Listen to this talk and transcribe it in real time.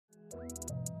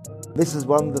This is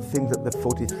one of the things that the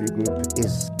 43 group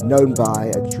is known by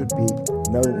and should be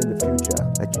known in the future,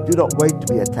 that you do not wait to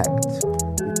be attacked.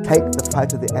 You take the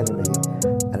fight of the enemy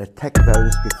and attack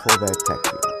those before they attack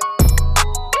you.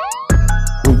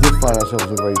 We did find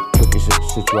ourselves in a very tricky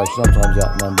situation, sometimes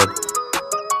outnumbered.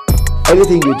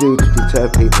 Anything you do to deter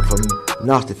people from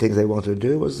nasty things they want to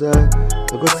do was a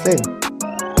good thing.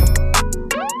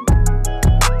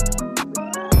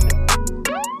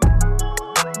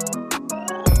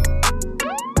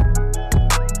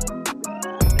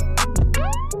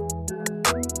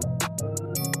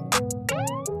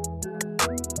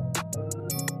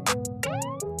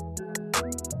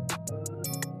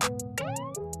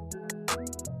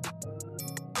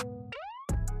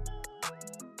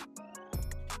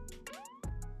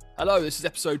 Hello, this is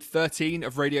episode 13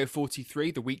 of Radio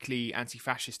 43, the weekly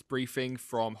anti-fascist briefing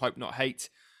from Hope Not Hate.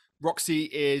 Roxy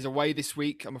is away this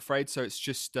week, I'm afraid, so it's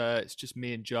just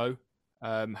me and Joe.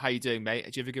 How you doing, mate?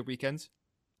 Did you have a good weekend?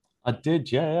 I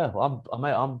did, yeah.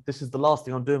 This is the last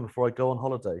thing I'm doing before I go on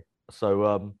holiday.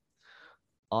 So,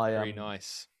 Very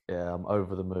nice. Yeah, I'm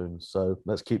over the moon. So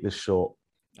let's keep this short.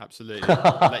 Absolutely.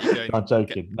 I'll let you go. I'm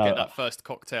joking. Get that first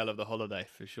cocktail of the holiday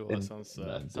for sure. That sounds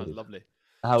lovely.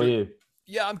 How are you?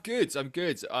 Yeah, I'm good. I've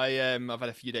had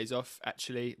a few days off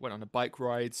actually. Went on a bike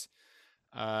ride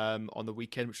on the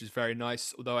weekend, which was very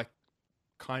nice. Although I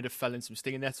kind of fell in some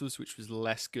stinger nettles, which was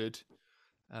less good,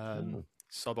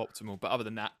 suboptimal. But other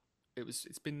than that,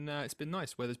 it's been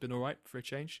nice. Weather's been all right for a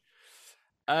change.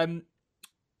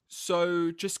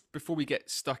 So just before we get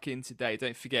stuck in today,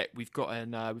 don't forget we've got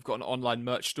an online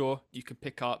merch store. You can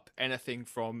pick up anything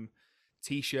from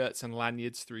T-shirts and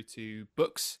lanyards through to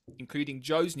books, including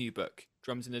Joe's new book,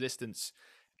 Drums in the Distance.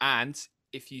 And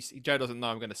Joe doesn't know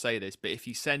I'm going to say this, but if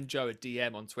you send Joe a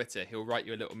DM on Twitter, he'll write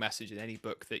you a little message in any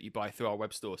book that you buy through our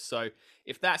web store. So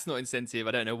if that's not incentive,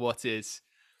 I don't know what is.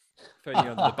 Throwing you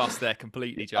under the bus there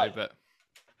completely, Joe. But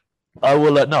I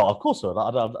will. No, of course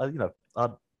not.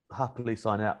 I'd happily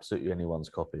sign absolutely anyone's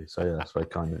copy. So yeah, that's very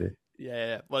kind of you.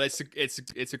 Yeah. Well, it's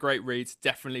a great read.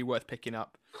 Definitely worth picking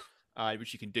up.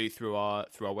 Which you can do through our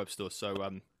web store. So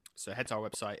head to our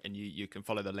website and you can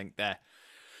follow the link there.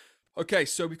 Okay,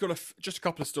 so we've got just a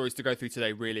couple of stories to go through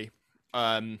today, really.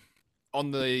 On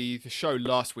the show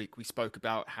last week, we spoke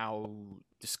about how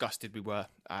disgusted we were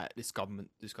at this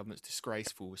government's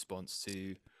disgraceful response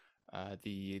to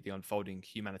the unfolding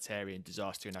humanitarian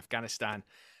disaster in Afghanistan,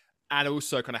 and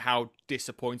also kind of how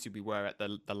disappointed we were at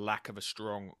the lack of a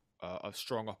strong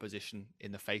opposition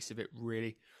in the face of it,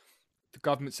 really. The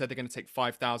government said they're going to take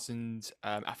 5,000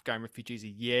 Afghan refugees a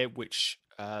year, which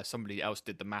somebody else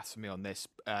did the maths for me on this,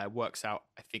 works out,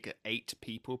 I think, at 8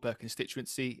 people per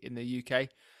constituency in the UK.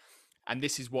 And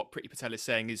this is what Priti Patel is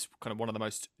saying is kind of one of the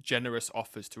most generous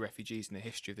offers to refugees in the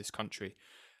history of this country.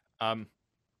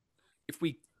 If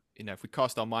we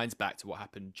cast our minds back to what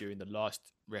happened during the last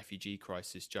refugee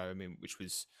crisis, Joe, which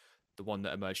was the one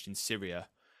that emerged in Syria,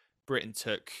 Britain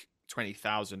took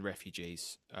 20,000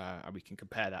 refugees, and we can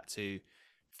compare that to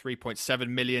 3.7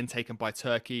 million taken by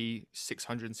Turkey,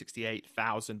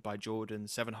 668,000 by Jordan,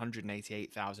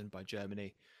 788,000 by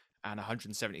Germany, and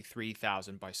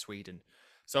 173,000 by Sweden.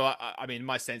 So, I mean,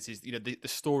 my sense is, the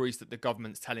stories that the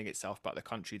government's telling itself about the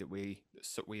country that we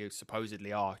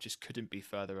supposedly are just couldn't be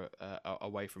further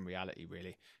away from reality,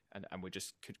 really. And we're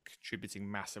just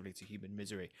contributing massively to human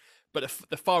misery. But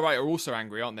the far right are also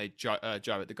angry, aren't they, Joe, at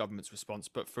the government's response,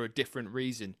 but for a different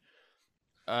reason.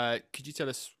 Could you tell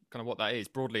us kind of what that is?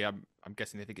 Broadly, I'm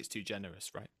guessing they think it's too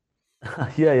generous, right?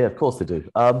 Yeah, of course they do.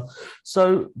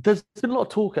 So there's been a lot of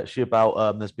talk actually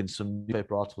about, there's been some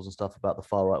newspaper articles and stuff about the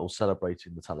far right all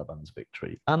celebrating the Taliban's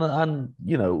victory. And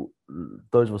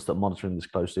those of us that are monitoring this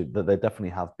closely, that there definitely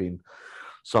have been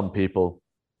some people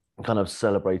kind of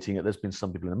celebrating it. There's been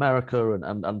some people in America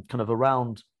and kind of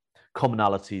around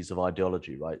commonalities of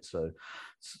ideology, right? So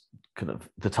kind of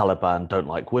the Taliban don't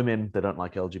like women, they don't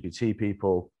like LGBT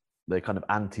people, they're kind of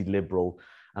anti-liberal.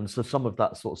 And so some of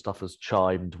that sort of stuff has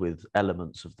chimed with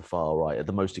elements of the far right at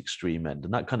the most extreme end.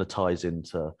 And that kind of ties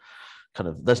into kind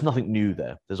of, there's nothing new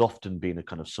there. There's often been a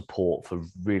kind of support for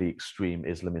really extreme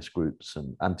Islamist groups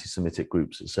and anti-Semitic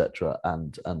groups, etc.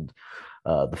 And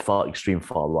the extreme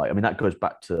far right. I mean, that goes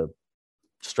back to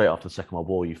straight after the Second World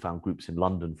War. You found groups in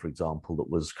London, for example,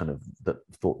 that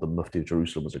thought the Mufti of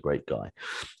Jerusalem was a great guy.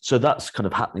 So that's kind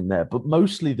of happening there. But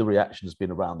mostly the reaction has been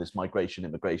around this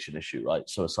immigration issue, right?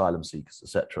 So asylum seekers,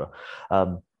 etc.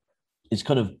 It's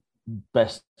kind of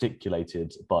best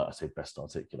articulated by, I say best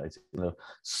articulated,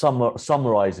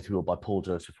 summarized, if you will, by Paul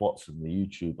Joseph Watson, the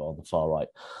YouTuber on the far right.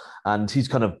 And he's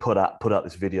kind of put out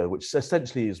this video, which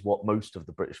essentially is what most of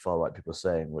the British far right people are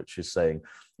saying, which is saying,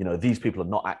 these people are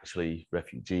not actually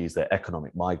refugees, they're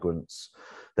economic migrants.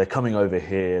 They're coming over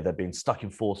here, they're being stuck in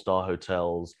 4-star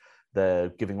hotels, they're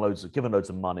given loads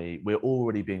of money. We're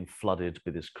already being flooded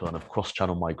with this kind of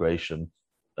cross-channel migration.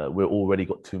 We're already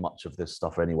got too much of this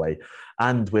stuff anyway,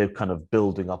 and we're kind of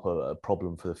building up a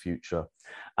problem for the future,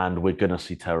 and we're going to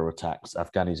see terror attacks.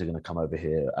 Afghanis are going to come over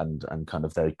here, and kind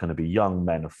of they're going to be young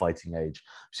men of fighting age.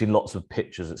 We've seen lots of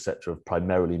pictures, etc., of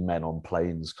primarily men on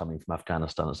planes coming from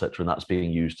Afghanistan, etc., and that's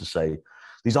being used to say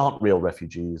these aren't real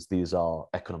refugees, these are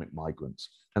economic migrants.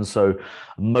 And so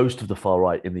most of the far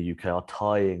right in the UK are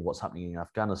tying what's happening in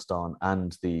Afghanistan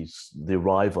and the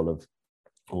arrival of,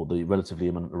 or the relatively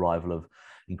imminent arrival of,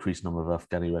 increased number of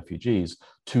Afghani refugees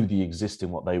to the existing,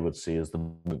 what they would see as the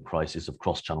crisis of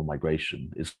cross-channel migration,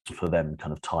 is for them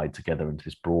kind of tied together into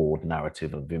this broad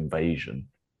narrative of invasion.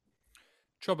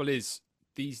 Trouble is,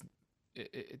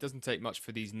 it doesn't take much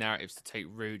for these narratives to take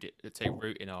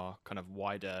root in our kind of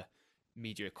wider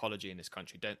media ecology in this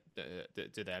country, do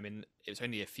they? I mean, it was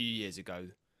only a few years ago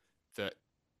that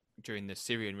during the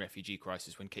Syrian refugee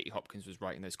crisis, when Katie Hopkins was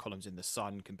writing those columns in The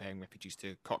Sun comparing refugees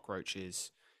to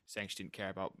cockroaches, saying she didn't care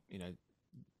about,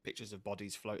 pictures of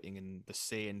bodies floating in the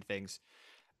sea and things.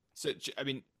 So, I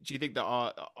mean, do you think that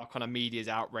our kind of media's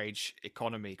outrage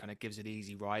economy kind of gives an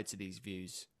easy ride to these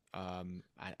views? And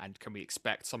can we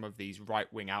expect some of these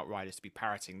right-wing outriders to be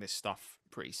parroting this stuff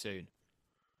pretty soon?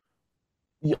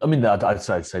 Yeah, I mean, I'd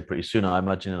say pretty soon. I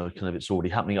imagine kind of it's already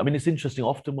happening. I mean, it's interesting.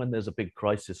 Often when there's a big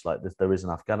crisis like this, there is in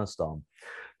Afghanistan,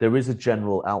 there is a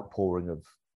general outpouring of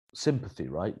sympathy,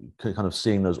 right? Kind of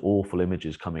seeing those awful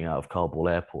images coming out of Kabul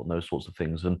airport and those sorts of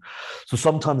things. And so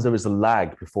sometimes there is a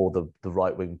lag before the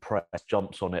right-wing press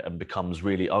jumps on it and becomes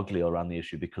really ugly around the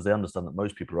issue, because they understand that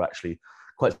most people are actually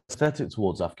quite sympathetic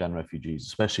towards Afghan refugees,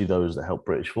 especially those that help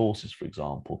British forces, for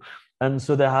example. And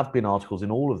so there have been articles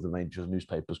in all of the major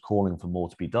newspapers calling for more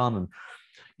to be done.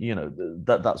 And,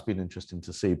 that's been interesting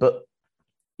to see. But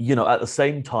at the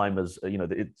same time as,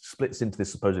 it splits into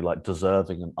this supposedly like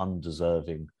deserving and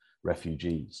undeserving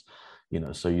refugees.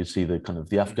 So you see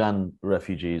the Afghan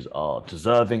refugees are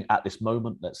deserving at this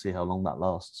moment. Let's see how long that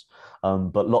lasts.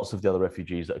 But lots of the other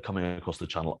refugees that are coming across the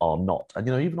channel are not. And,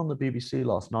 even on the BBC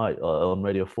last night on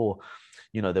Radio 4,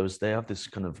 they have this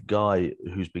kind of guy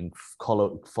who's been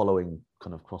following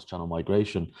kind of cross-channel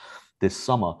migration this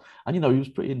summer. And, he was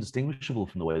pretty indistinguishable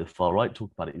from the way the far right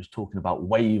talked about it. He was talking about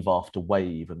wave after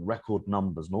wave and record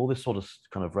numbers and all this sort of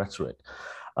kind of rhetoric.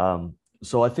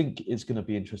 So I think it's going to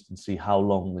be interesting to see how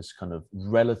long this kind of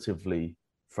relatively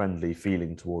friendly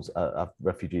feeling towards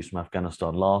refugees from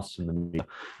Afghanistan lasts in the media,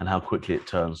 and how quickly it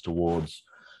turns towards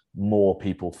more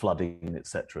people flooding,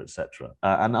 etc., etc.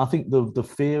 And I think the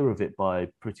fear of it by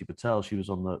Priti Patel, she was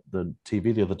on the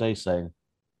TV the other day saying,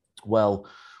 well,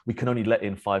 we can only let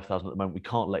in 5,000 at the moment. We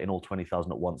can't let in all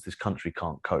 20,000 at once. This country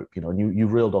can't cope. And you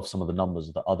reeled off some of the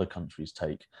numbers that other countries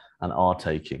take and are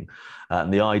taking.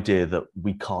 And the idea that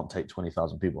we can't take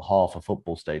 20,000 people, half a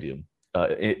football stadium,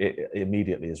 it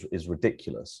immediately is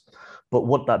ridiculous. But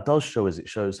what that does show is it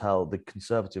shows how the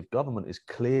Conservative government is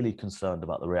clearly concerned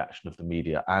about the reaction of the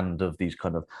media and of these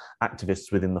kind of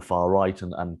activists within the far right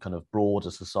and kind of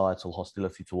broader societal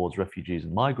hostility towards refugees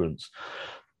and migrants.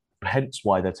 Hence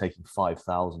why they're taking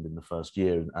 5,000 in the first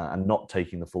year and not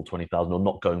taking the full 20,000, or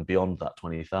not going beyond that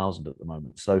 20,000 at the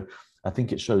moment. So I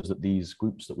think it shows that these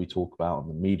groups that we talk about and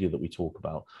the media that we talk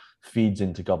about feeds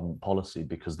into government policy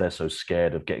because they're so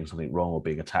scared of getting something wrong or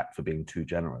being attacked for being too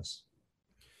generous.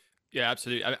 Yeah,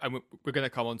 absolutely. And we're going to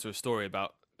come on to a story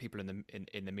about people in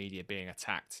the media being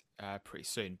attacked pretty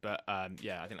soon. But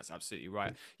yeah, I think that's absolutely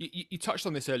right. You touched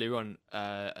on this earlier on,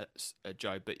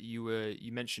 Joe, but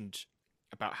you mentioned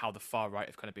about how the far right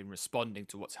have kind of been responding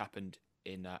to what's happened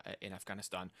in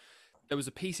Afghanistan. There was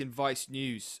a piece in Vice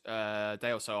News a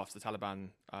day or so after the Taliban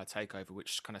takeover,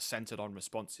 which kind of centered on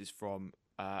responses from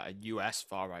a US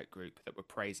far right group that were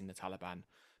praising the Taliban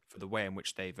for the way in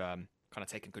which they've kind of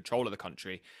taken control of the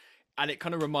country. And it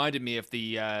kind of reminded me of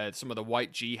the some of the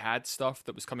white jihad stuff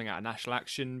that was coming out of National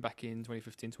Action back in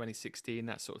 2015, 2016,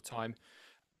 that sort of time.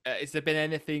 Has there been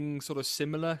anything sort of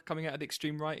similar coming out of the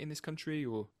extreme right in this country,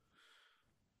 or?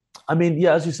 I mean,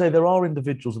 yeah, as you say, there are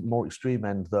individuals at the more extreme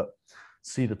end that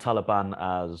see the Taliban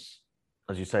as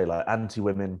you say, like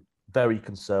anti-women, very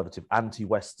conservative,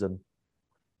 anti-Western,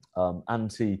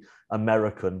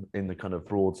 anti-American in the kind of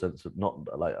broad sense of not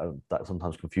like that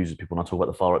sometimes confuses people when I talk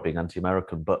about the far right being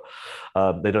anti-American, but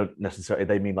they don't necessarily,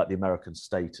 they mean like the American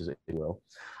state, as it will.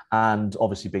 And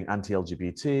obviously being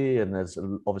anti-LGBT, and there's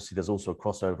also a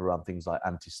crossover around things like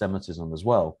anti-Semitism as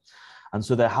well. And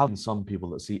so there have been some people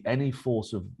that see any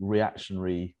force of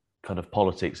reactionary kind of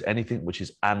politics, anything which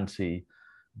is anti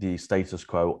the status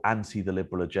quo, anti the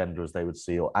liberal agenda, as they would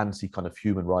see, or anti kind of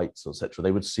human rights, etc.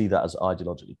 They would see that as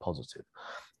ideologically positive.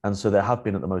 And so there have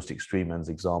been at the most extreme ends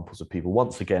examples of people,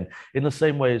 once again, in the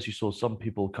same way as you saw some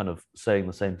people kind of saying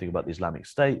the same thing about the Islamic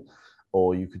State,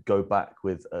 or you could go back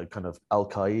with kind of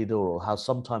Al-Qaeda, or how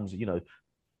sometimes,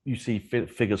 you see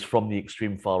figures from the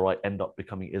extreme far right end up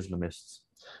becoming Islamists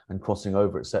and crossing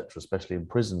over, etc., especially in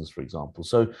prisons, for example.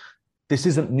 So this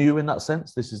isn't new in that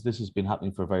sense. This has been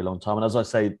happening for a very long time. And as I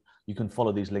say, you can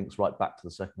follow these links right back to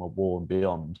the Second World War and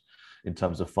beyond in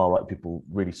terms of far right people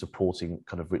really supporting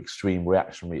kind of extreme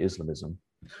reactionary Islamism.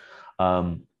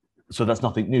 So that's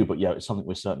nothing new, but yeah, it's something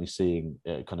we're certainly seeing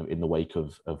kind of in the wake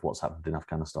of what's happened in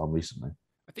Afghanistan recently.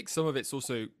 I think some of it's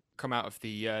also come out of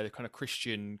the kind of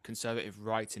Christian conservative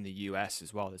right in the US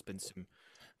as well. There's been some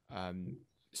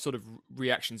sort of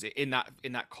reactions in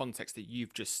that context that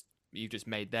you've just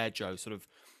made there, Joe, sort of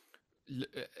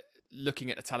looking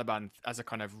at the Taliban as a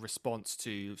kind of response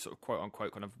to sort of quote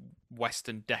unquote kind of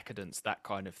Western decadence, that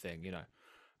kind of thing,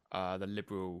 the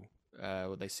liberal,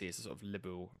 what they see as a sort of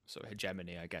liberal sort of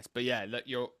hegemony, I guess. But yeah, look,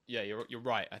 you're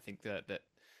right. I think that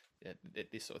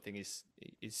this sort of thing is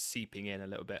seeping in a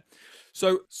little bit.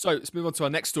 So let's move on to our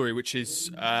next story, which is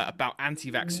about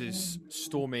anti-vaxxers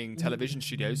storming television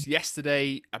studios.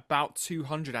 Yesterday, about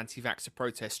 200 anti-vaxxer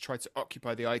protests tried to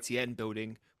occupy the ITN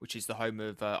building, which is the home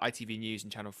of ITV News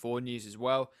and Channel 4 News as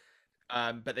well.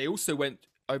 But they also went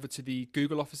over to the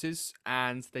Google offices,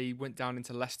 and they went down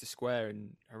into Leicester Square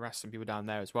and harassed some people down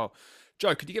there as well.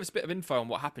 Joe, could you give us a bit of info on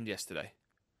what happened yesterday?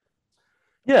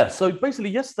 Yeah, so basically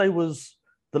yesterday was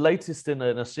the latest in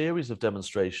a series of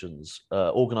demonstrations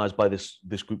organised by this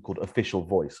group called Official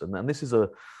Voice, and this is I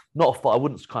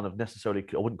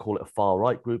wouldn't call it a far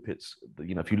right group. It's,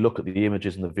 if you look at the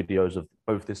images and the videos of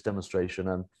both this demonstration,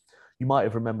 and you might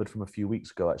have remembered from a few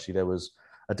weeks ago, actually, there was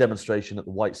a demonstration at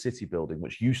the White City building,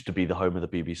 which used to be the home of the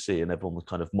BBC, and everyone was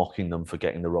kind of mocking them for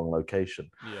getting the wrong location.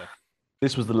 Yeah,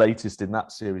 this was the latest in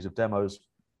that series of demos.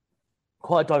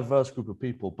 Quite a diverse group of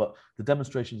people, but the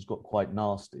demonstrations got quite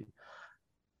nasty.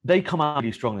 They come out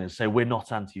really strongly and say, we're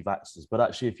not anti-vaxxers. But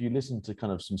actually, if you listen to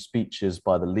kind of some speeches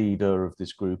by the leader of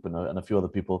this group and a few other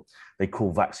people, they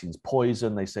call vaccines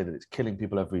poison. They say that it's killing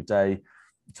people every day.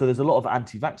 So there's a lot of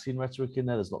anti-vaccine rhetoric in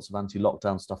there. There's lots of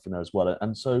anti-lockdown stuff in there as well.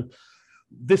 And so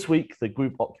this week, the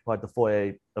group occupied the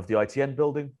foyer of the ITN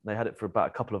building. They had it for about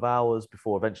a couple of hours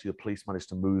before eventually the police managed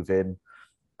to move in.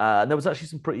 And there was actually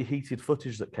some pretty heated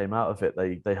footage that came out of it.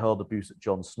 They hurled abuse at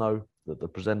Jon Snow, the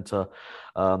presenter.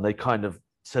 They kind of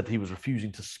said he was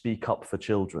refusing to speak up for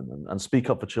children. And speak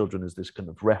up for children is this kind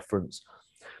of reference,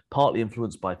 partly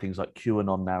influenced by things like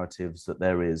QAnon narratives, that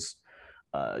there is,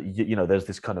 there's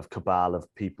this kind of cabal of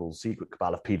people, secret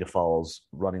cabal of paedophiles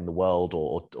running the world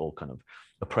or kind of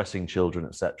oppressing children,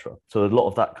 etc. So a lot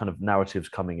of that kind of narratives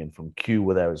coming in from Q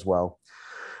were there as well.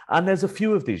 And there's a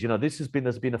few of these,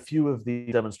 there's been a few of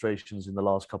the demonstrations in the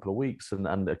last couple of weeks, and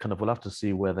kind of we'll have to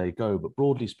see where they go. But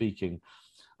broadly speaking,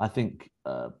 I think,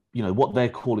 what they're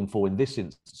calling for in this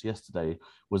instance yesterday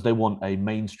was they want a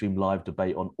mainstream live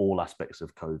debate on all aspects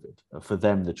of COVID. For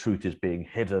them, the truth is being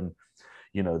hidden.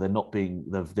 They're not being,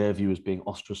 their view is being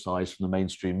ostracized from the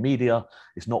mainstream media.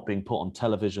 It's not being put on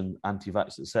television,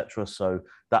 anti-vax, etc. So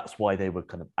that's why they were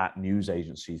kind of at news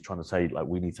agencies trying to say, like,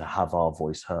 we need to have our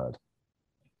voice heard.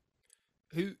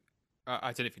 I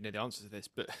don't know if you know the answer to this,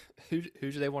 but who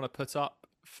do they want to put up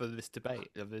for this debate?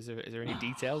 Is there any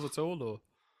details at all, or?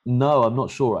 No, I'm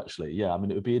not sure, actually. Yeah, I mean,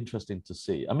 it would be interesting to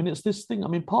see. I mean, it's this thing. I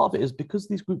mean, part of it is because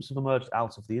these groups have emerged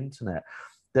out of the internet,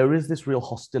 there is this real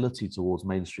hostility towards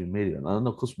mainstream media. And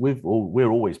of course,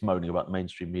 we're always moaning about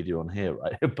mainstream media on here,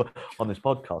 right? But on this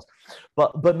podcast,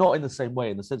 but not in the same way,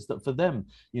 in the sense that for them,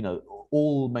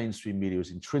 all mainstream media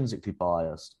is intrinsically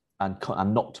biased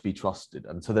and not to be trusted.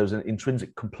 And so there's an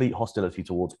intrinsic complete hostility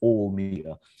towards all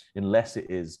media, unless it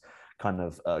is kind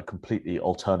of completely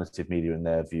alternative media in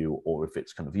their view, or if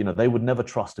it's kind of, they would never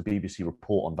trust a BBC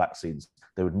report on vaccines.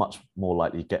 They would much more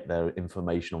likely get their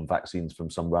information on vaccines from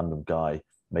some random guy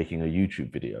making a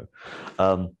YouTube video.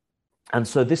 And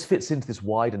so this fits into this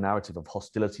wider narrative of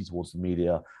hostility towards the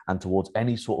media and towards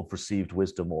any sort of received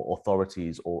wisdom or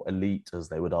authorities or elite, as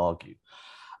they would argue.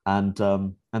 And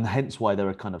hence why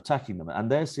they're kind of attacking them.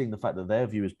 And they're seeing the fact that their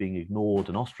view is being ignored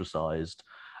and ostracized.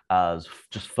 as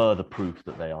just further proof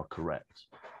that they are correct.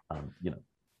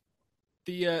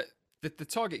 The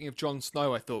targeting of Jon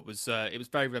Snow, I thought it was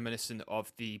very reminiscent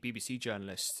of the BBC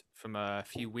journalist from a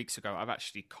few weeks ago. I've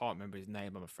actually can't remember his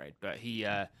name, I'm afraid, but he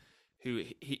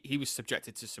was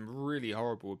subjected to some really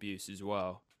horrible abuse as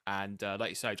well. And like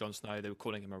you say, Jon Snow, they were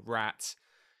calling him a rat,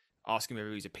 asking him if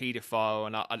he was a paedophile,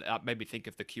 and that made me think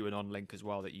of the QAnon link as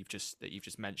well that you've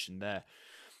just mentioned there.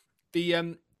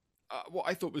 The what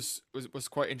I thought was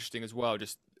quite interesting as well,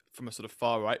 just from a sort of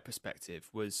far right perspective,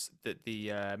 was that the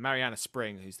Mariana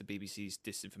Spring, who's the BBC's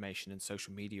disinformation and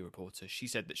social media reporter, she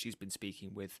said that she's been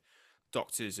speaking with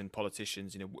doctors and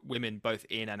politicians, women both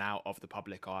in and out of the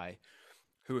public eye,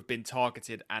 who have been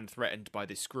targeted and threatened by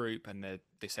this group, and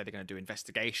they say they're going to do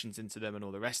investigations into them and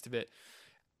all the rest of it.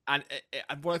 And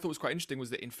what I thought was quite interesting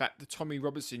was that, in fact, the Tommy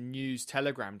Robinson News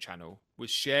Telegram channel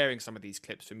was sharing some of these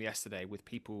clips from yesterday with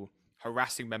people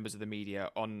harassing members of the media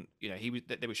on,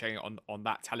 they were sharing it on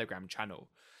that Telegram channel.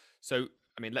 So,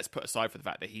 I mean, let's put aside for the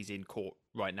fact that he's in court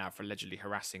right now for allegedly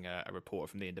harassing a reporter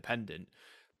from The Independent.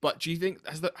 But do you think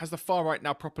has the far right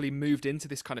now properly moved into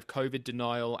this kind of COVID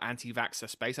denial, anti-vaxxer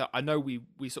space? I know we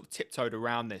sort of tiptoed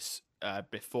around this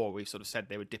before. We sort of said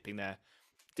they were dipping their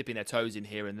toes in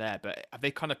here and there, but have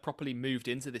they kind of properly moved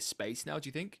into this space now, do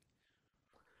you think?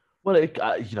 Well,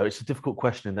 it's a difficult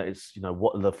question in that it's,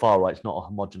 what the far right's not a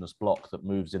homogenous block that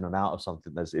moves in and out of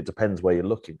something. It depends where you're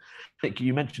looking. I think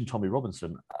you mentioned Tommy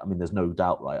Robinson. I mean, there's no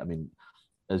doubt, right? I mean,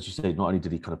 as you say, not only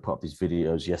did he kind of put up these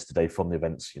videos yesterday from the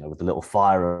events, with the little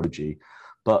fire emoji,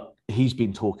 but he's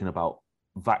been talking about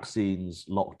vaccines,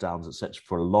 lockdowns, etc.,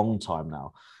 for a long time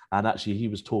now. And actually, he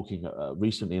was talking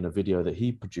recently in a video that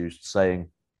he produced saying,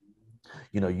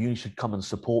 you should come and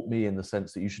support me in the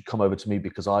sense that you should come over to me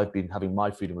because I've been having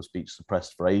my freedom of speech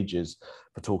suppressed for ages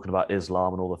for talking about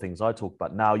Islam and all the things I talk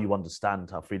about. Now you understand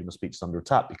how freedom of speech is under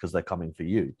attack because they're coming for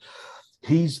you.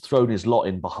 He's thrown his lot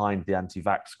in behind the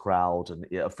anti-vax crowd, and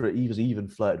he was even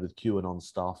flirted with QAnon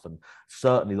stuff and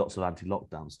certainly lots of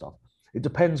anti-lockdown stuff. It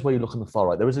depends where you look on the far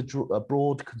right. There is a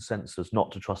broad consensus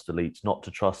not to trust elites, not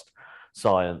to trust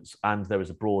science, and there is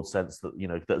a broad sense that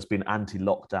that's been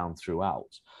anti-lockdown throughout.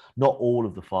 Not all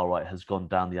of the far right has gone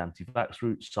down the anti-vax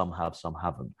route. Some have, some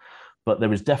haven't. But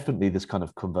there is definitely this kind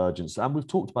of convergence, and we've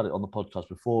talked about it on the podcast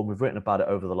before, and we've written about it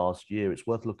over the last year. It's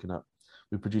worth looking at.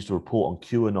 We produced a report on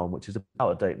QAnon, which is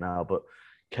about a date now, but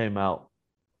came out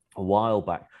a while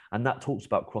back, and that talks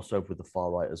about crossover with the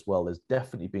far right as well. There's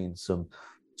definitely been some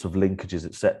sort of linkages,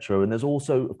 etc. And there's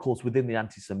also, of course, within the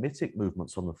anti-Semitic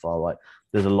movements on the far right,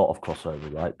 there's a lot of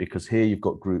crossover, right? Because here you've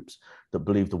got groups that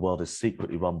believe the world is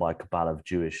secretly run by a cabal of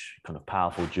Jewish, kind of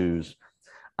powerful Jews,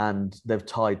 and they've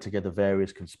tied together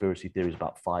various conspiracy theories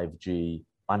about 5G,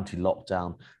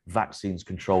 anti-lockdown, vaccines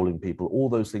controlling people. All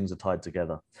those things are tied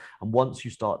together. And once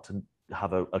you start to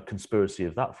have a conspiracy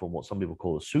of that form, what some people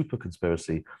call a super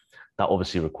conspiracy, that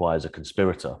obviously requires a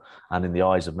conspirator. And in the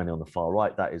eyes of many on the far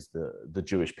right, that is the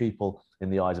Jewish people. In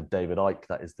the eyes of David Icke,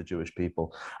 that is the Jewish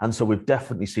people. And so we've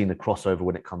definitely seen a crossover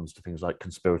when it comes to things like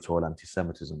conspiratorial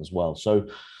anti-Semitism as well. So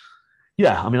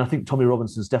yeah, I mean, I think Tommy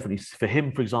Robinson's definitely, for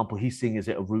him, for example, he's seeing is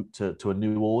it a route to a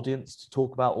new audience to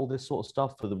talk about all this sort of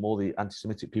stuff. For the more the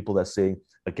anti-Semitic people they're seeing,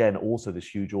 again, also this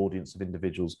huge audience of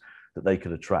individuals that they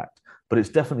could attract. But it's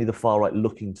definitely the far right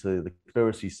looking to the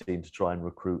conspiracy scene to try and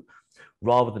recruit,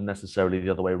 rather than necessarily the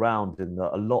other way around. In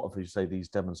that a lot of, as you say, these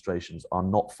demonstrations are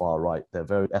not far right. They're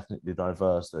very ethnically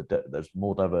diverse. There's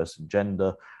more diverse in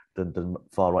gender than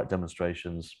far right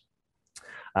demonstrations.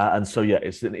 And so, yeah,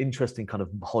 it's an interesting kind of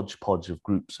hodgepodge of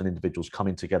groups and individuals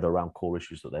coming together around core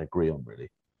issues that they agree on, really.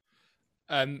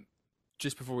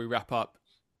 Just before we wrap up,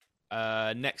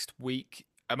 next week,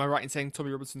 am I right in saying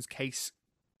Tommy Robinson's case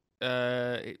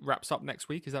it wraps up next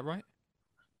week? Is that right?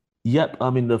 Yep. I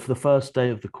mean, the first day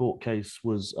of the court case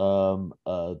was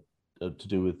to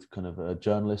do with kind of a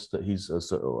journalist that he's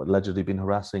allegedly been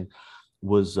harassing,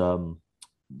 was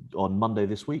on Monday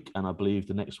this week, and I believe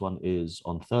the next one is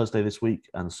on Thursday this week.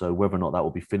 And so whether or not that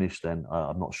will be finished, then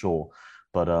I'm not sure.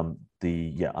 But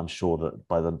I'm sure that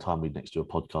by the time we next do a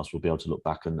podcast, we'll be able to look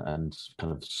back and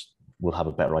kind of we'll have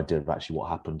a better idea of actually what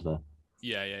happened there.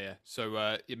 Yeah.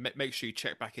 So make sure you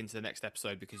check back into the next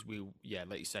episode because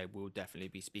like you say, we'll definitely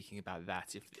be speaking about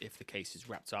that if the case is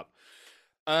wrapped up.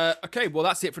 Okay, well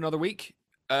that's it for another week.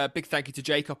 Big thank you to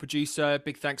Jake, our producer.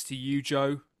 Big thanks to you,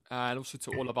 Joe, and also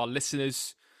to all of our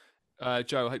listeners.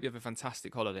 Joe, I hope you have a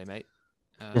fantastic holiday, mate.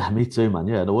 Yeah, me too, man.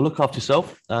 Yeah, we'll look after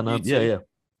yourself, and you too.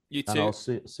 And I'll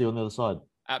see you on the other side.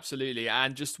 Absolutely.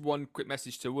 And just one quick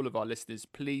message to all of our listeners: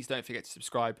 please don't forget to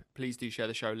subscribe. Please do share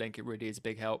the show link; it really is a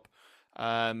big help.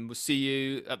 We'll see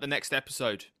you at the next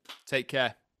episode. Take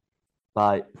care.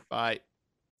 Bye. Bye.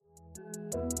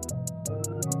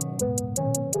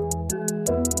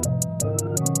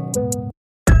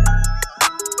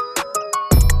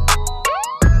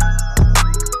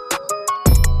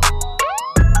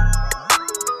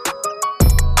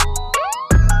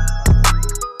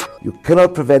 You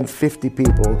cannot prevent 50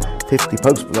 people, 50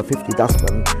 postmen or 50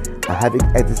 dustmen having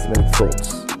anti-Semitic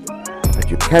thoughts. But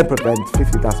you can prevent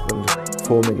 50 dustmen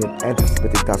forming an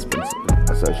anti-Semitic dustmen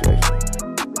association.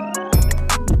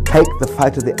 You take the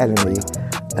fight of the enemy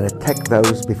and attack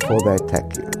those before they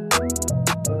attack you.